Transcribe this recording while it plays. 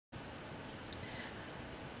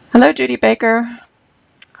Hello, Judy Baker.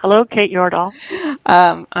 Hello, Kate Yordall.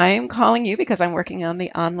 I am calling you because I'm working on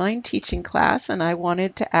the online teaching class, and I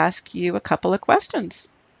wanted to ask you a couple of questions.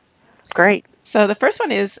 Great. So the first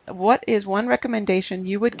one is, what is one recommendation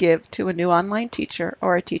you would give to a new online teacher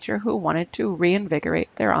or a teacher who wanted to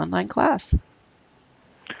reinvigorate their online class?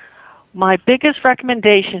 My biggest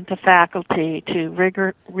recommendation to faculty to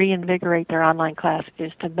reinvigorate their online class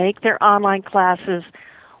is to make their online classes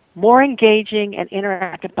more engaging and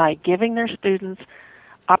interactive by giving their students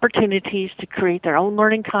opportunities to create their own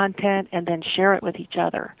learning content and then share it with each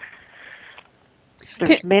other.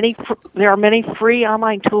 There are many free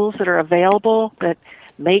online tools that are available that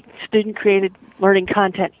make student-created learning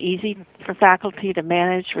content easy for faculty to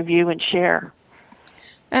manage, review, and share.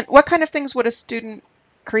 And what kind of things would a student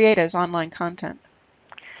create as online content?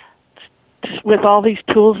 With all these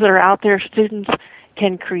tools that are out there, students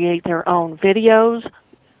can create their own videos.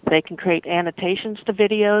 They can create annotations to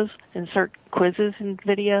videos, insert quizzes in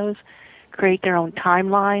videos, create their own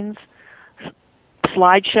timelines,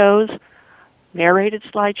 slideshows, narrated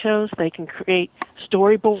slideshows. They can create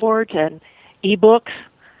storyboards and ebooks.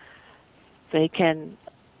 They can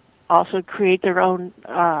also create their own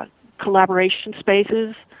collaboration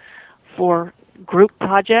spaces for group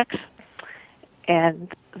projects,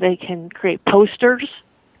 and they can create posters.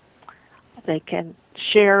 They can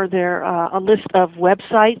share a list of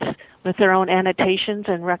websites with their own annotations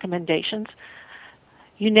and recommendations.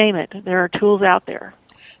 You name it, there are tools out there.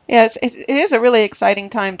 Yes, it is a really exciting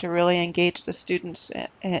time to really engage the students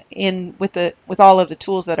with all of the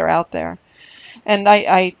tools that are out there. And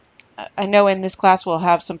I know in this class we'll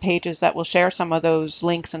have some pages that will share some of those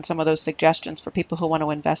links and some of those suggestions for people who want to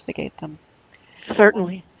investigate them.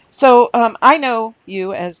 Certainly. So I know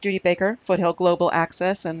you as Judy Baker, Foothill Global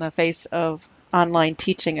Access, and the face of online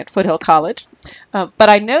teaching at Foothill College. But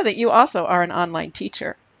I know that you also are an online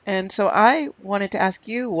teacher. And so I wanted to ask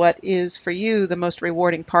you, what is for you the most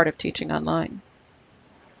rewarding part of teaching online?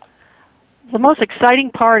 The most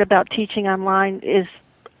exciting part about teaching online is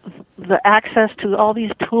the access to all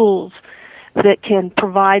these tools that can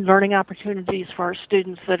provide learning opportunities for our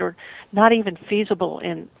students that are not even feasible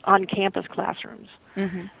in on-campus classrooms.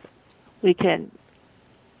 Mm-hmm. We can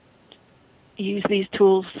use these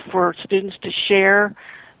tools for students to share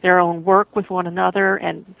their own work with one another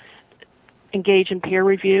and engage in peer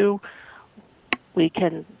review. We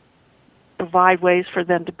can provide ways for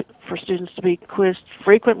students to be quizzed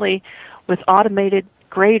frequently with automated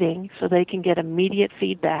grading so they can get immediate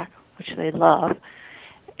feedback, which they love.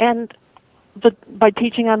 And by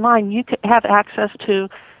teaching online, you can have access to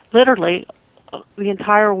literally the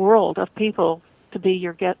entire world of people to be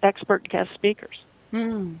your expert guest speakers.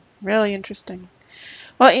 Really interesting.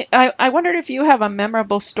 Well, I wondered if you have a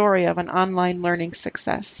memorable story of an online learning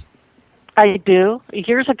success. I do.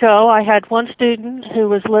 Years ago, I had one student who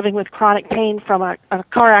was living with chronic pain from a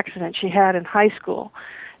car accident she had in high school.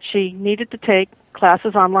 She needed to take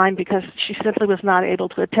classes online because she simply was not able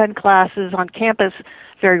to attend classes on campus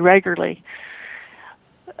very regularly.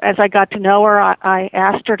 As I got to know her, I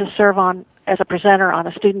asked her to serve as a presenter on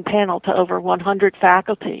a student panel to over 100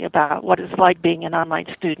 faculty about what it's like being an online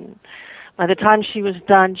student. By the time she was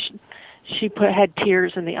done, she had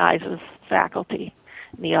tears in the eyes of faculty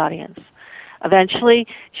in the audience. Eventually,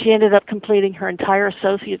 she ended up completing her entire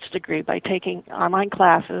associate's degree by taking online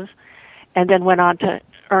classes, and then went on to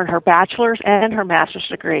earn her bachelor's and her master's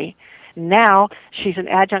degree. Now, she's an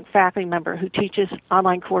adjunct faculty member who teaches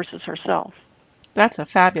online courses herself. That's a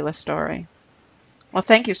fabulous story. Well,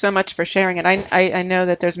 thank you so much for sharing it. I know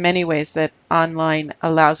that there's many ways that online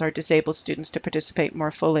allows our disabled students to participate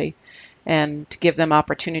more fully and to give them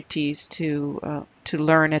opportunities to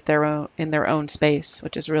learn in their own space,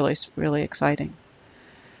 which is really exciting.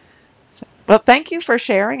 So, well, thank you for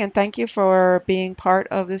sharing, and thank you for being part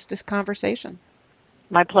of this conversation.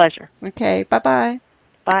 My pleasure. Okay, bye-bye.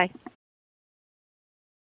 Bye.